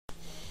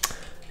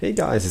Hey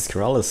guys, it's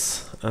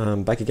Keralis.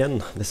 Back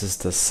again. This is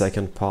the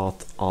second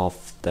part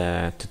of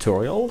the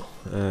tutorial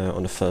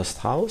on the first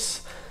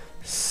house.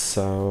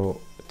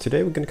 So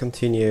today we're going to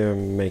continue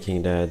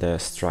making the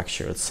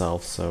structure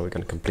itself, so we're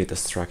going to complete the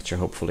structure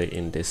hopefully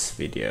in this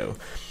video.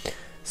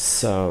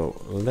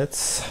 So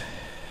let's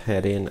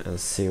head in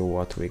and see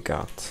what we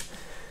got.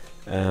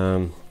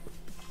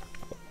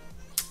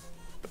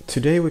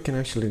 Today we can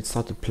actually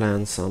start to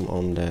plan some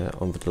on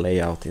the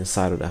layout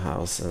inside of the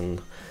house, and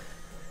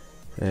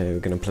we're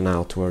gonna plan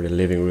out where the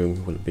living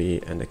room will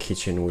be and the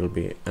kitchen will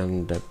be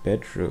and the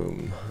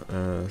bedroom.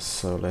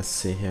 So let's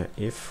see here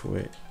if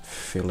we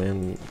fill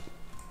in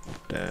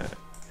the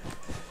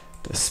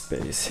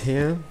space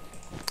here,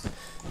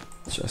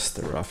 just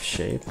a rough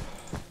shape.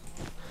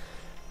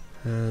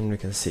 And we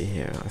can see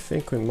here, I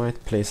think we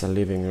might place a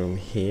living room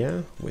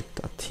here with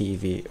a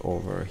TV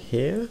over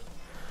here.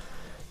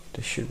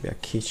 There should be a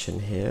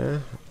kitchen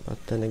here,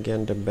 but then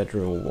again the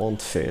bedroom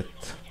won't fit.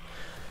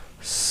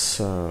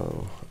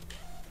 So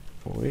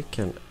we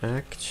can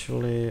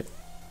actually,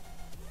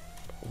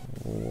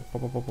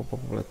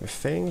 let me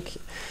think.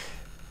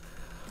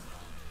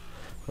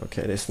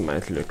 Okay, this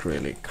might look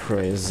really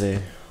crazy,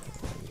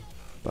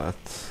 but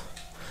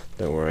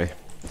don't worry.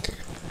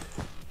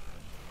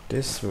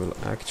 This will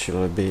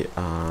actually be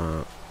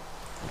a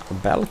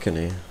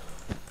balcony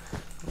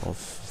of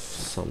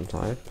some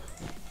type.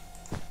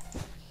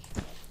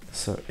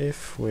 So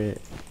if we,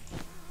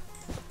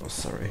 oh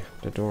sorry,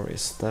 the door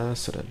is there,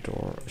 so the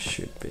door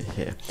should be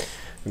here.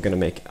 We're gonna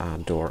make a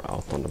door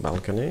out on the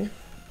balcony,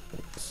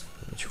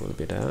 which will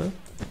be there.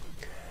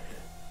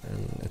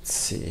 And let's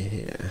see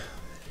here.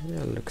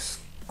 Yeah, looks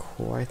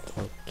quite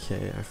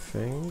okay, I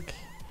think.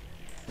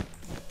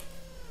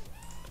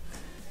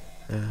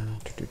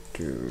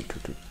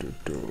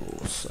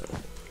 So,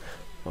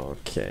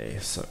 okay,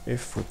 so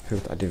if we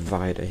put a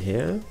divider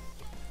here,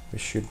 we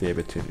should be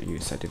able to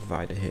use a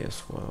divider here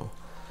as well.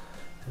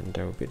 And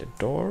there will be the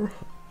door,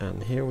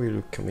 and here we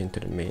will come into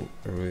the main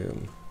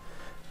room.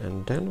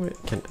 And then we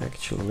can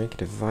actually make a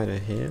divider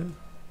here,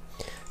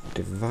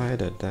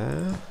 divider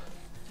there,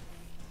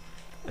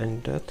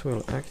 and that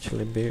will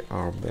actually be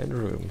our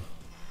bedroom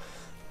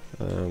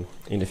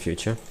in the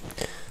future.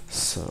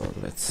 So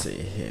let's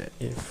see here,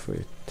 if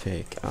we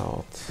take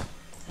out,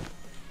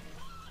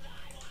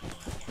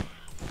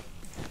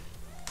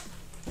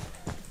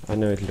 I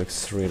know it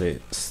looks really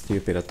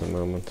stupid at the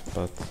moment,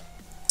 but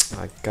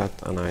I got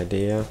an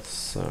idea,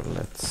 so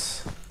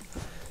let's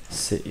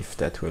see if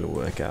that will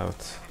work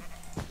out.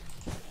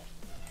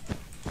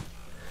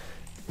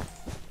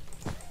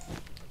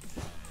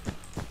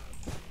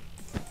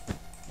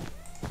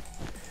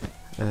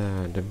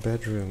 The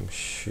bedroom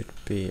should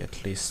be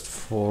at least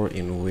 4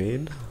 in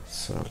width,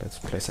 so let's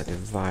place a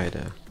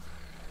divider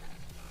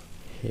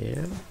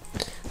here.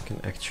 We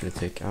can actually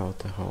take out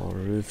the whole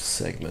roof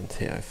segment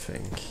here, I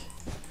think.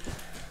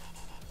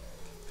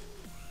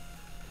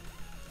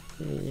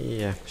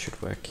 Yeah,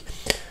 should work.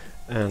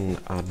 And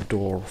a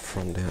door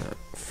from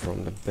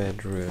the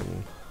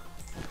bedroom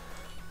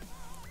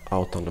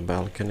out on the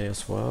balcony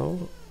as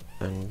well.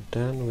 And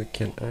then we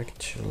can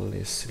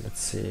actually see, let's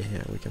see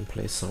here, we can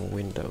place some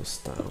windows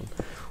down.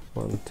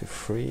 1, 2,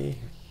 3.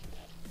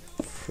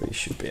 3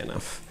 should be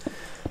enough.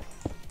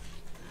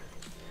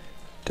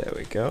 There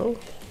we go.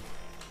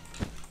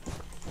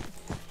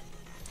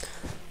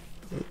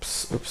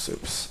 Oops, oops,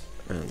 oops.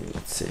 And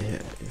let's see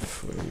here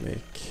if we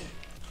make,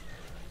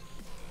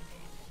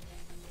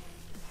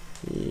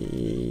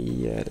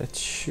 yeah, that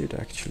should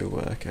actually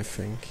work, I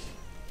think.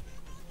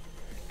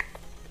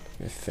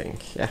 I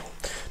think, yeah,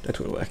 that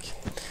will work.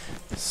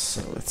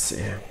 So let's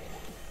see here.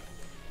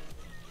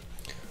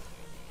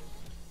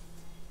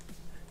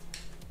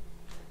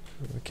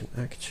 We can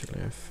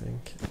actually, I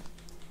think,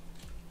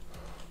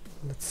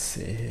 let's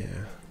see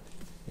here,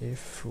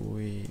 if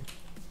we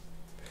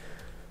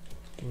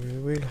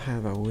will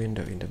have a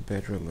window in the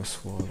bedroom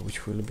as well,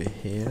 which will be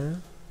here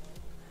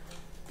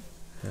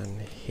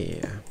and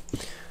here,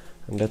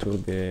 and that will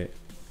be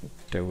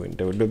the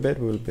window. The bed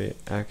will be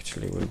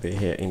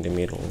here in the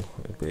middle.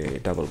 It will be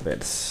double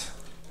beds,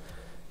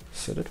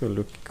 so that will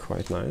look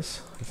quite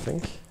nice, I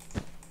think.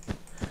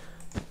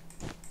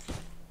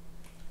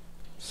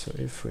 So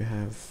if we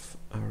have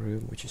a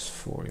room which is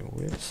 4 in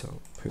width,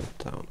 so put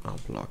down a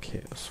block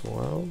here as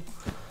well.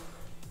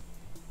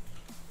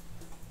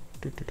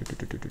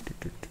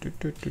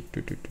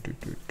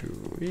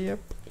 Yep,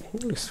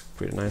 looks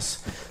pretty nice.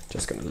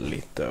 Just gonna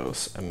lit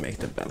those and make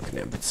the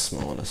balcony a bit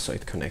smaller so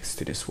it connects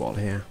to this wall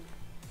here.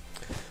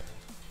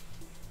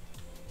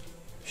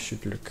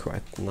 Should look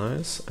quite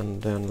nice.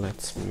 And then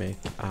let's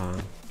make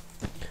a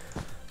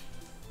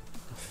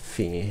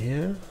thingy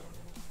here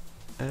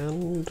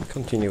and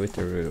continue with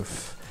the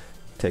roof.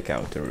 Take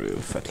out the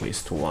roof, at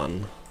least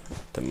one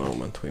at the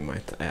moment. We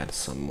might add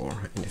some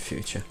more in the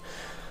future.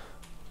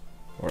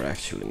 Or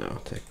actually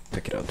no,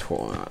 take it out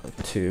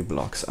 2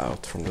 blocks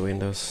out from the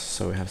windows,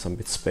 so we have some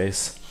bit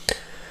space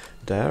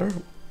there.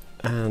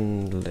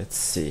 And let's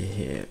see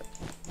here,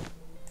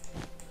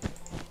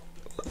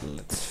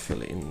 let's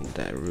fill in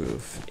the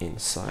roof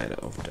inside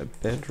of the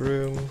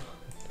bedroom.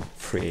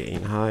 3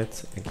 in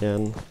height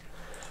again.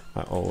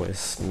 I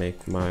always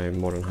make my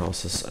modern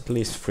houses at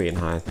least 3 in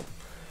height,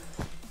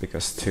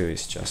 because 2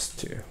 is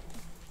just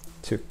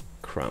too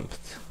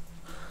cramped.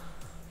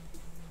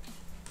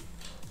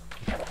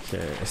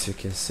 Okay, as you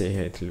can see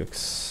here, it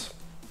looks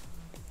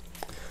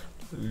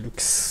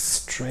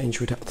strange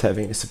without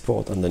having any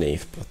support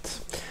underneath, but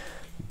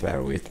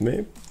bear with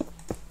me.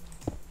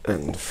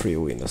 And 3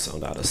 windows on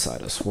the other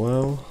side as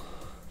well.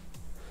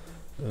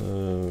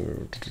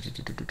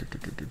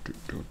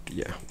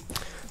 Yeah,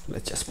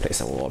 let's just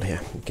place a wall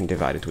here. We can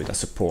divide it with a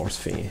support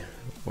thingy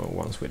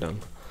once we're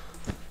done,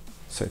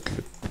 so it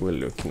will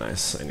look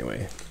nice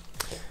anyway.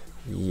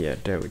 Yeah,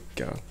 there we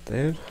go,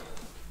 there,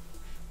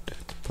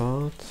 that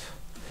part,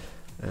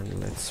 and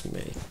let's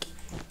make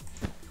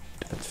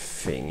that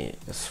thingy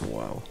as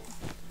well.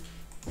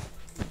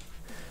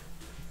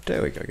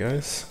 There we go,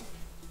 guys.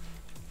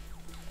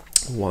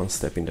 One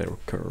step in the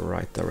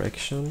right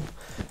direction,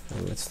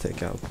 and let's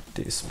take out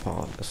this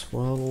part as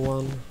well,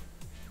 1,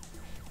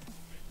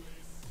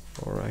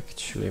 or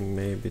actually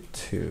maybe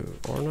 2,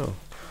 or no,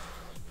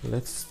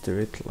 let's do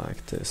it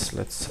like this.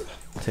 Let's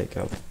take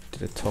out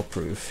the top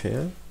roof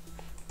here.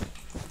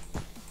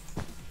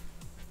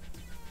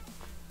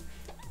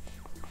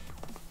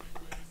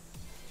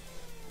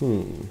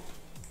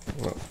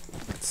 Well,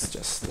 let's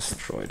just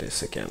destroy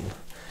this again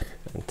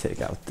and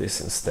take out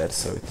this instead,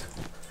 so it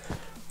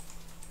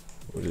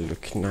will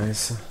look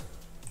nicer.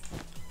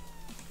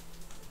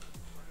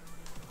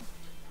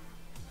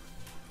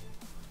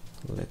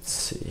 Let's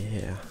see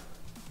here.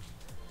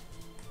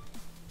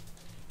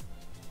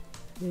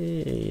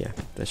 Yeah,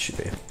 that should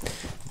be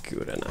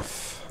good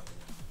enough.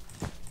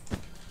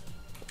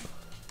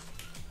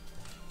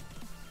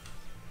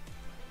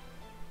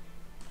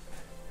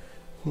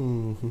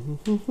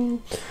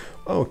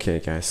 Okay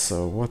guys,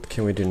 so what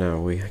can we do now?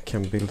 We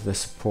can build the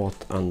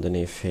support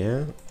underneath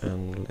here,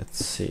 and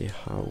let's see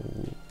how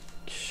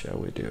shall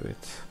we do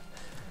it.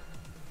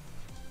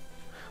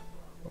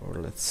 Or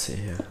let's see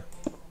here,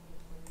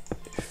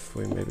 if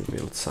we maybe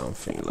build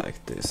something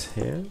like this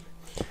here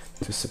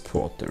to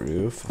support the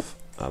roof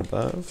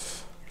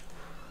above,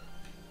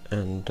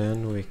 and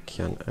then we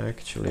can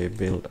actually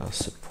build a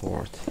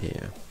support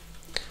here,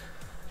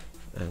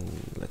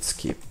 and let's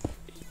keep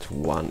it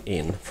 1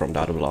 in from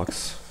the other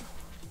blocks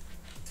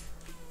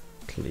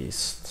at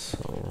least,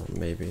 or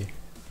maybe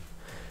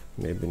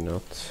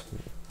not.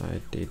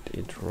 I did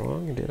it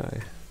wrong, did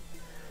I?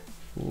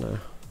 No.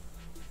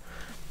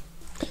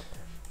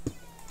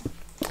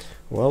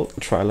 Well,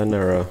 trial and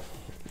error.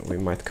 We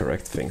might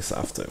correct things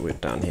after we're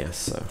done here,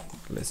 so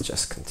let's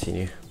just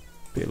continue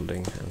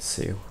building and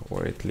see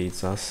where it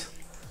leads us.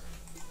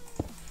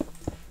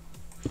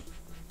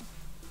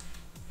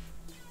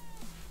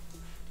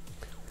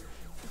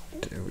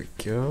 There we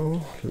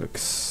go.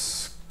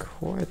 Looks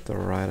quite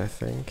alright, I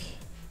think.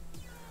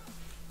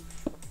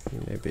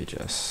 Maybe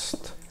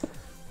just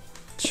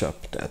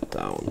chop that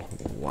down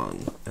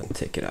 1 and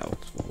take it out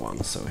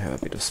 1, so we have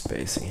a bit of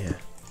spacing here.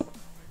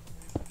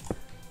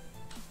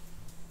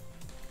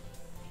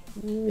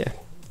 Yeah,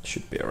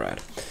 should be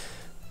alright.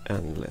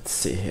 And let's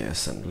see here,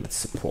 so let's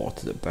support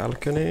the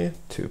balcony.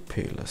 2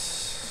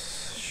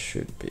 pillars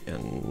should be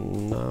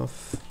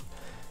enough.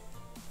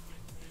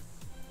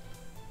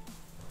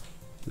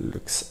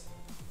 Looks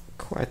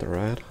quite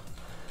alright.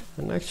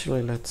 And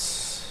actually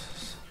let's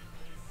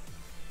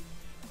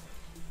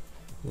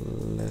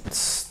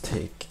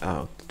take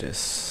out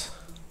this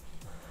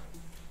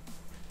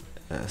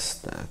as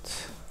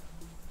that.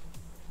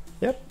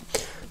 Yep,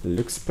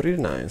 looks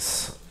pretty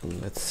nice.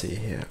 And let's see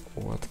here,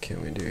 what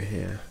can we do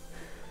here?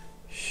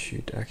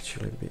 Should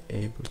actually be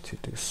able to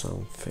do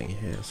something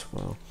here as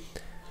well.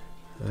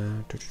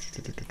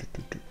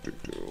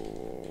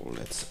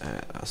 Let's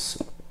add a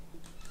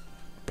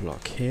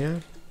block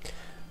here,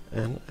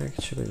 and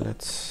actually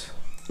let's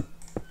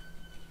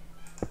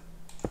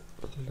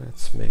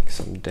make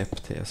some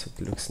depth here so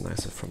it looks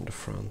nicer from the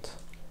front.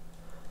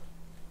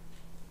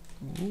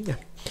 Yeah,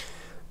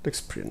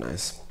 looks pretty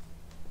nice.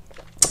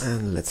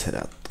 And let's head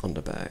out on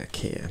the back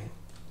here.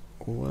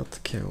 What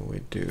can we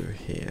do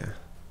here?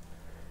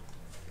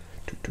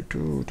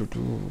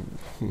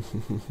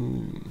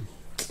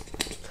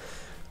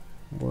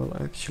 Well,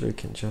 actually we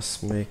can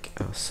just make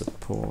a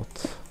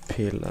support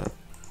pillar.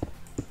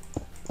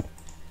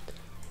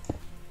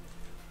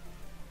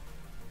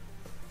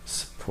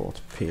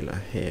 Support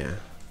pillar here.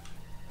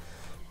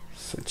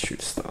 So it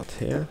should start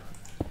here.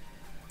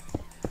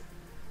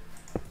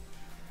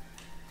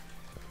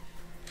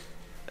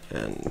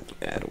 And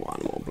add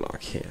 1 more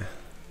block here.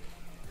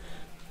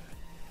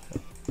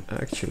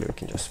 Actually we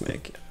can just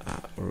make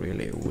a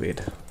really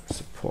wide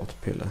support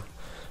pillar.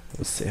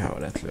 Let's see how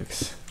that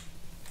looks.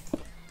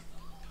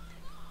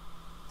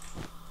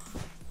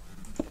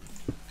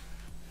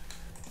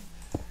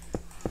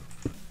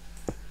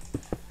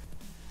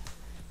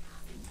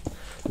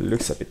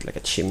 Looks a bit like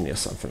a chimney or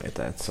something like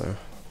that, so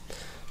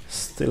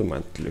still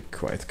might look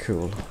quite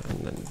cool. And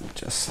then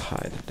just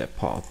hide the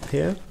part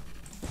here.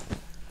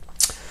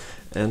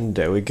 And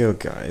there we go,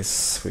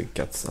 guys, we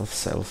got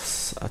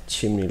ourselves a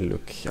chimney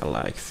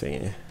look-alike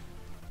thingy.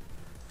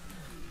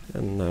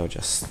 And now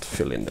just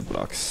fill in the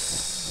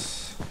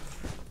blocks,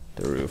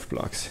 the roof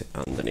blocks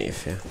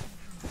underneath here.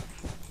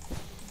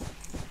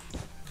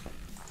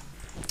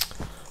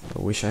 I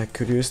wish I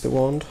could use the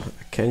wand.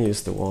 I can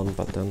use the wand,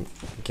 but then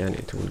again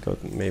it will go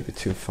maybe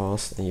too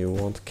fast and you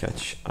won't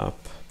catch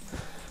up.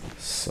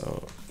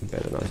 So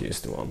better not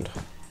use the wand.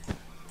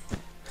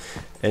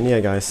 And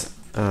yeah, guys,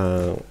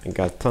 I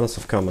got tons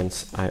of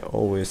comments. I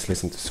always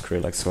listen to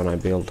Skrillex when I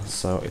build,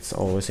 so it's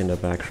always in the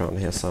background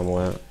here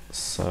somewhere.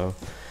 So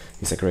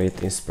he's a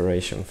great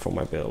inspiration for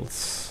my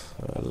builds.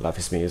 I love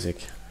his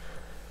music.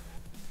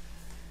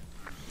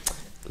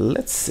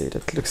 Let's see,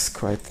 that looks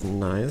quite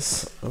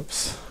nice.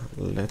 Oops,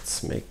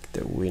 let's make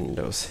the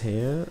windows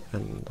here.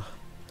 And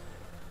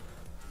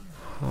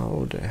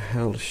how the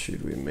hell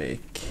should we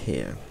make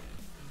here?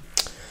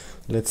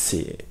 Let's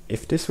see,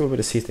 if this will be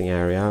the seating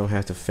area, I'll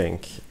have to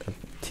think. A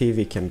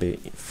TV can be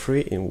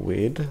free in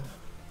width.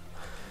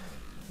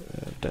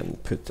 Then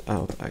put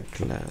out a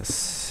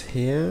glass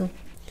here.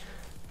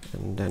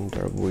 And then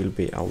there will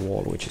be a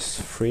wall which is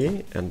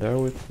free, and there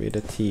will be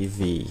the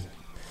TV.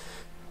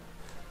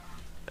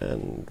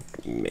 And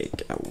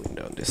make a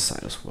window on this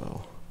side as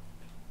well.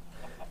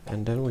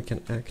 And then we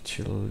can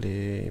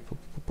actually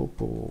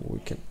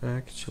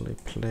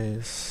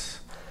place,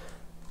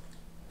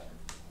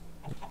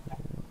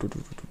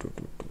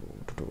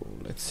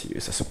 let's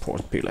use a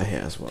support pillar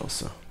here as well,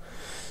 so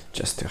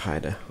just to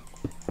hide the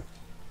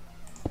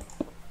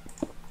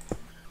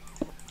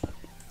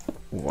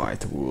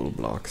white wool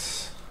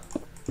blocks.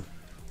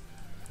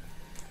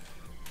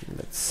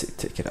 Let's see,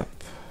 take it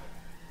up.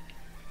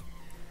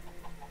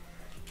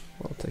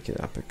 I'll take it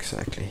up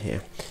exactly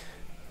here.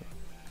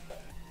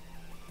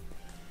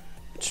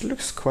 Which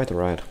looks quite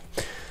alright.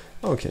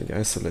 Okay,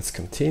 guys, so let's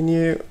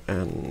continue,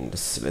 and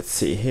let's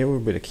see, here will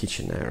be the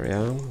kitchen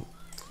area.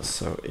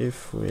 So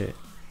if we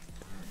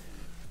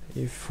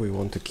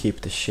want to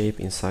keep the shape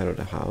inside of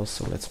the house,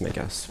 so let's make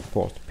a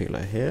support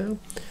pillar here,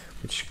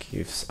 which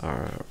gives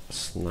our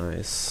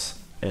nice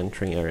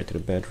entering area to the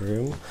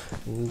bedroom,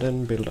 and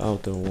then build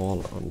out the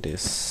wall on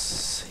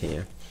this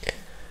here.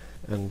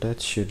 And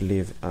that should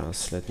leave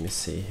us, let me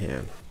see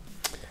here,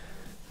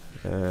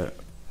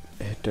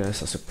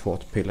 there's a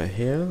support pillar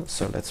here,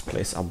 so let's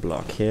place a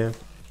block here,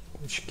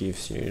 which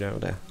gives you,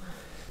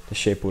 the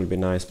shape will be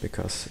nice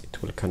because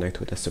it will connect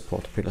with the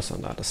support pillars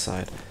on the other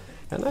side.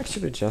 And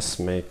actually just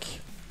make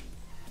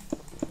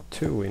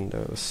 2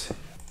 windows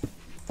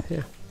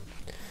here.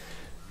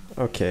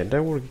 Okay,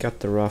 then we'll get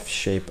the rough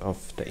shape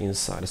of the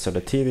inside, so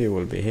the TV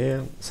will be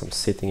here, some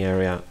sitting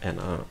area, and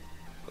a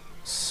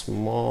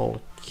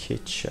small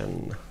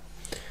kitchen,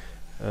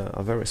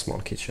 a very small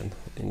kitchen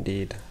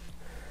indeed.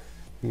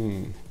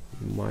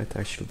 Might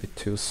actually be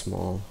too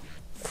small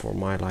for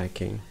my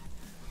liking.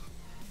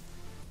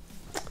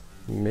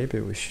 Maybe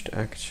we should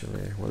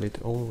actually, well,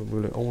 it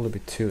will only be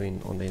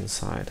 2 on the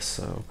inside,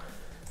 so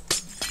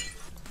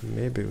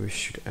maybe we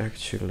should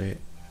actually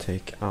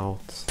take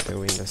out the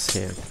windows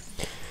here.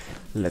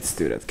 Let's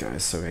do that,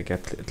 guys, so I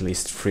get at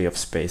least 3 of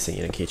spacing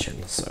in the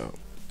kitchen. So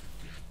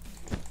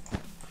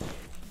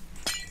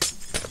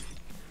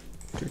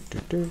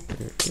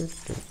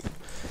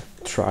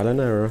trial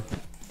and error,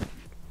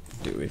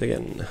 do it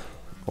again,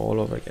 all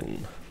over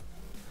again.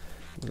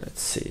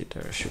 Let's see,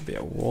 there should be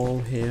a wall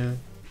here.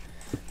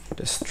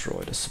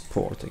 Destroy the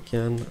support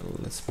again.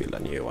 Let's build a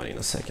new one in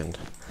a second.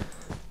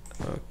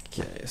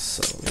 Okay,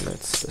 so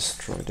let's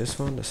destroy this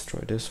one,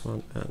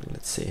 and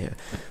let's see here,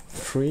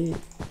 3,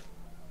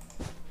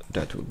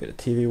 that will be the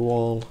TV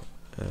wall.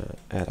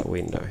 Add a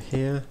window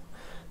here,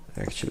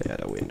 actually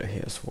add a window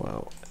here as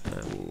well,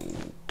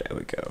 and there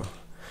we go.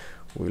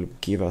 Will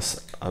give us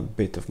a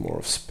bit of more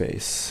of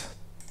space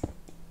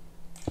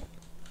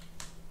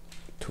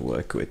to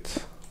work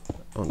with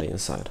on the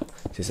inside,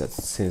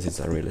 since it's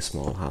a really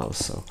small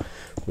house, so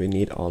we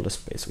need all the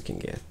space we can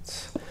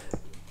get.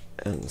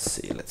 And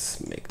see, let's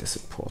make the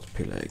support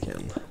pillar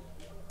again.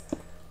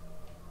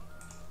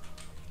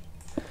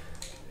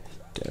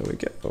 There we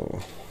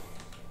go.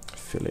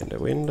 Fill in the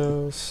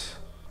windows.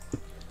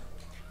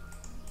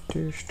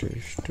 Doosh,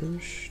 doosh,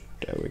 doosh.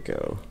 There we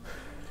go.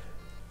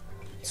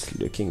 It's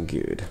looking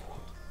good.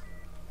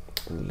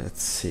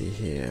 Let's see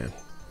here.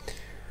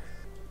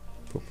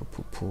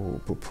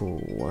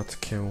 What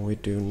can we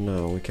do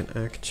now? We can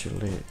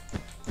actually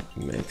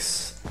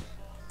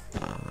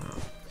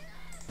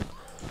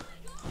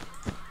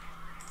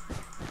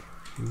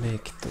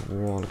make the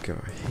wall go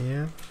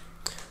here.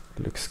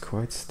 Looks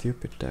quite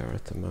stupid there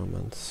at the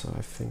moment, so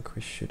I think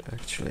we should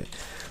actually,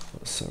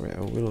 oh, sorry,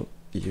 I will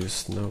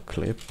use no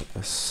clip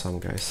as some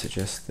guys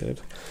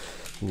suggested.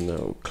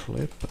 No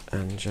clip,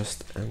 and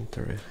just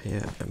enter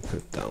here and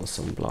put down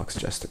some blocks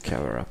just to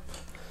cover up.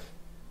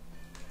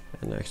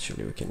 And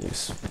actually we can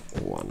use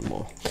 1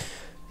 more.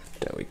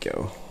 There we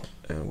go.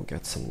 And we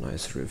got some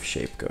nice roof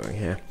shape going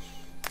here.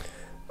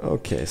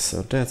 Okay,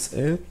 so that's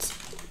it.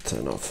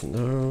 Turn off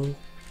no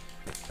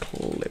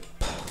clip.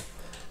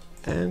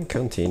 and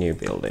continue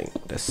building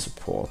the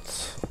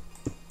support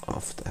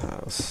of the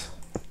house.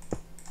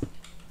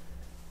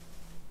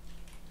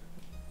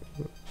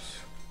 Oops.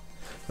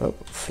 Oh,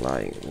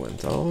 flying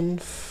went on,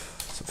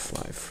 so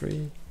fly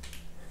free.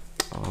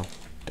 Oh,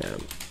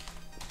 damn.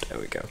 There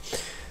we go.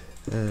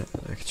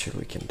 Actually,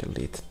 we can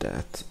delete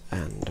that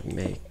and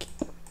make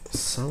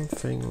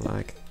something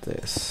like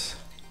this.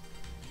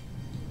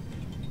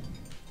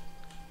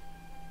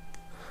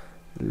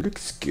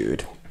 Looks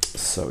good.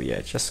 So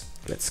yeah, just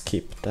let's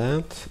keep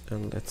that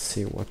and let's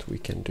see what we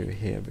can do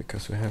here,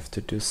 because we have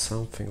to do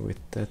something with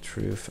that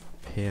roof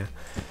up here,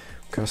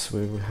 because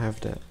we will have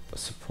the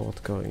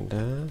support going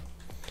there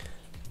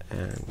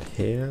and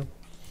here.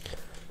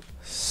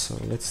 So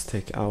let's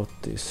take out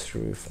this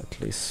roof at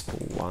least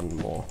one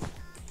more.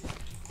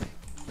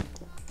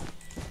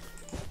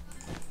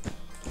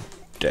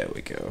 There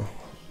we go.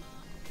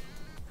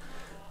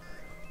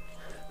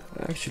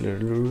 Actually,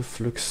 the roof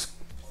looks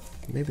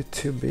maybe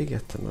too big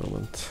at the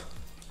moment.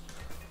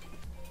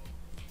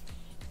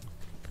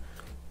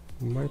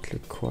 Might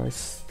look quite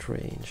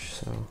strange,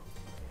 so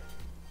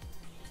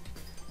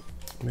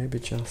maybe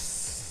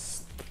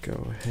just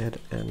go ahead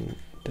and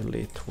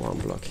delete one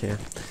block here.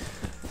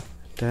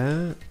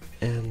 There,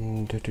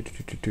 and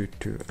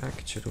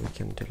actually we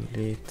can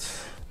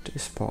delete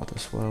this part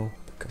as well,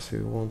 because we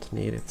won't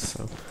need it,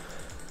 so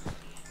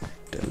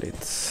delete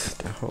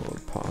the whole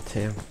part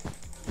here.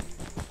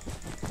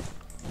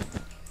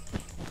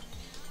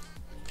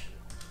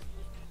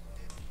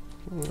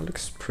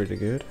 Looks pretty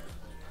good.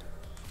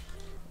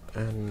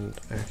 And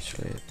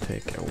actually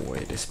take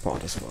away this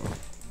part as well.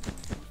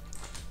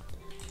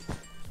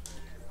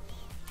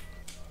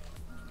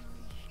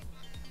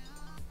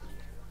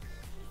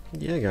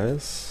 Yeah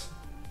guys,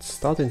 it's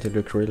starting to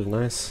look really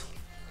nice.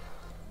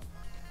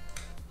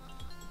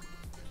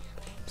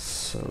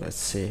 So let's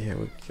see here,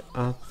 we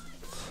got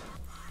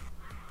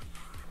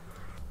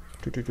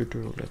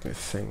let me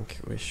think,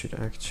 we should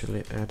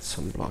actually add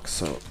some blocks.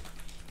 So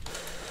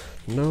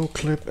no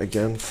clip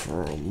again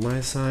from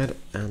my side,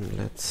 and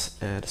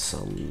let's add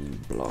some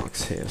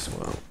blocks here as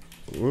well.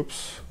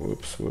 Whoops,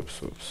 whoops,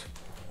 whoops, whoops.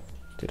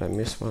 Did I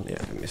miss one?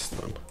 Yeah, I missed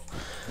one.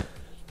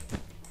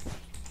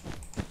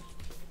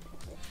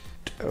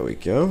 There we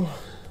go.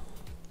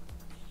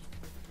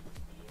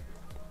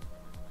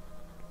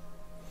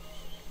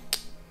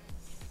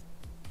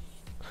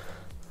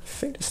 I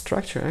think the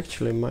structure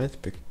actually might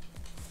be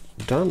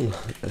done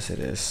as it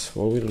is.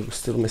 Well, we're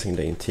still missing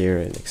the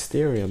interior and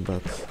exterior,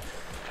 but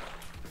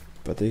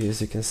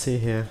as you can see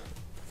here,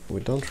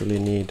 we don't really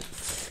need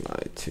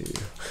fly to.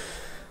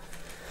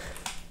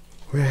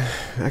 We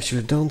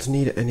actually don't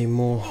need any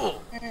more.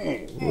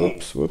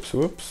 Whoops, whoops,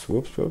 whoops,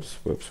 whoops, whoops,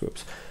 whoops,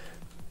 whoops.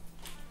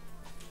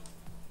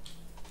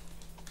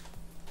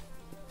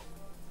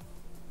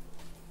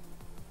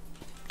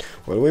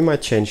 Well, we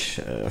might change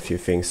a few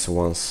things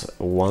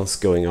once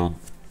going on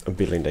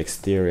building the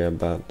exterior,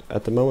 but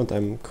at the moment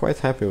I'm quite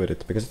happy with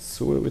it,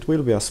 because it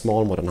will be a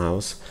small modern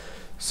house,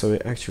 so we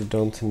actually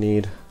don't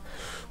need.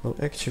 Well,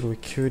 actually we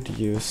could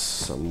use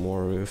some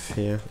more roof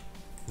here,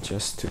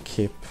 just to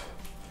keep.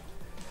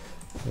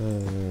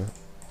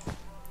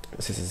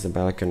 This is the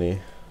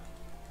balcony,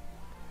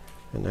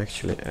 and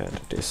actually add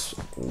this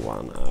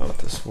one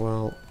out as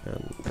well,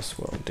 and as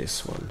well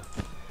this one.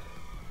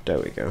 There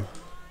we go.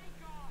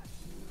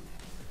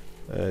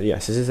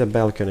 Yes, this is a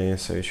balcony,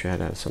 so you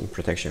should have some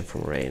protection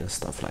from rain and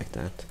stuff like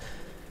that.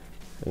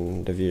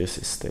 And the views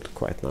is still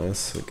quite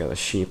nice. We got a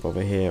sheep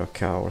over here, a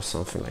cow or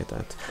something like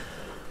that.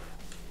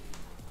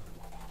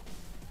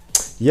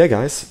 Yeah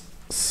guys,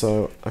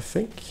 so I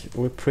think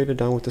we're pretty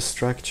done with the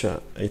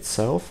structure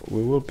itself.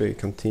 We will be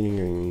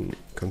continuing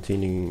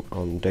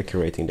on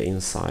decorating the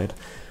inside.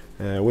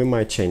 We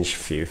might change a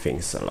few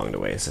things along the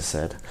way, as I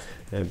said.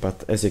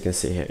 But as you can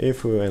see here,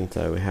 if we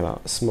enter, we have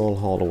a small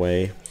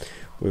hallway.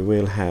 We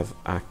will have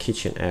a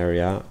kitchen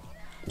area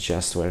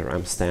just where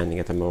I'm standing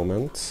at the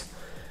moment,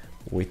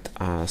 with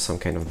some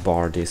kind of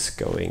bar disc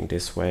going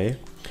this way,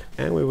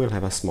 and we will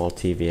have a small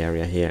TV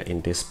area here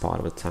in this part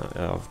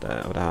of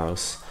the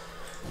house.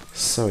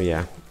 So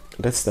yeah,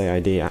 that's the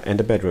idea, and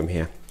the bedroom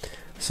here.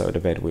 So the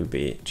bed will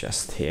be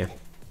just here.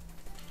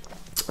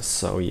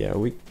 So yeah,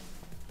 we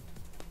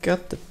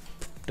got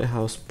the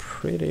house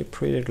pretty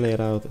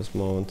laid out at the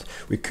moment.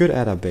 We could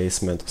add a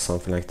basement or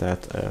something like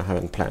that. I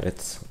haven't planned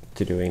it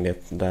to doing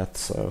that,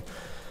 so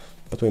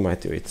but we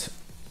might do it.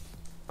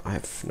 I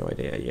have no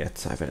idea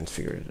yet. I haven't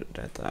figured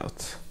that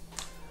out.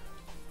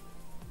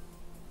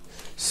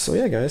 So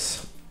yeah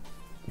guys,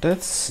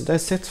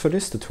 that's it for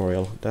this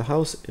tutorial. The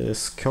house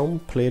is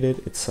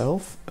completed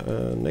itself.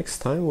 Next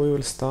time we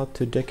will start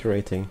to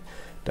decorating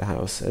the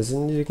house. As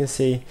you can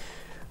see,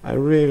 I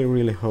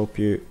really hope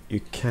you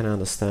can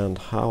understand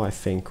how I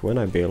think when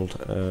I build.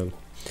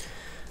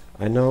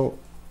 I know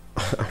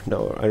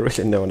I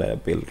really know that I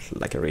build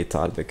like a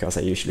retard, because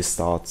I usually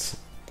start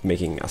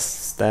making a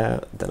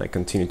stair, then I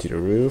continue to the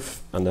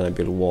roof, and then I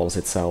build walls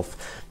itself.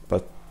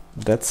 But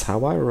that's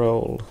how I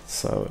roll.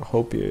 So I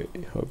hope you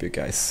hope you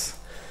guys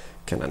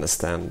can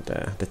understand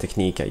the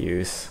technique I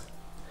use.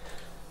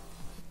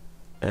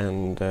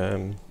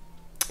 and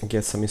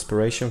get some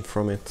inspiration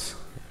from it.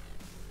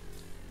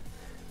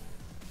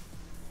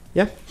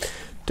 Yeah,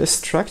 the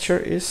structure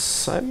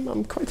is,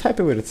 I'm quite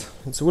happy with it.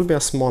 It will be a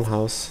small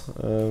house,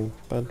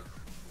 but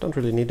don't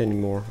really need any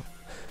more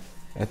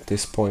at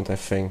this point. I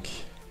think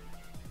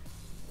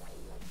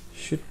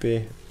should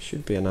be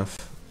enough.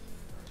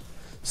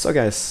 So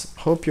guys,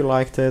 hope you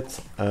liked it.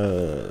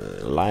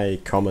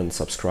 Like, comment,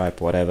 subscribe,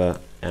 whatever,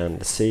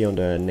 and see you on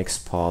the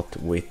next part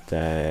with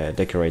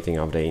decorating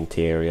of the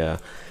interior,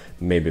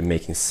 maybe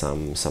making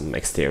some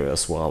exterior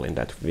as well in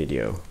that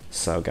video.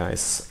 So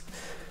guys,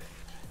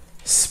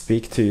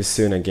 speak to you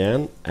soon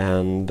again,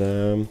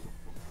 and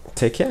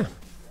take care.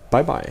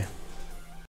 Bye bye.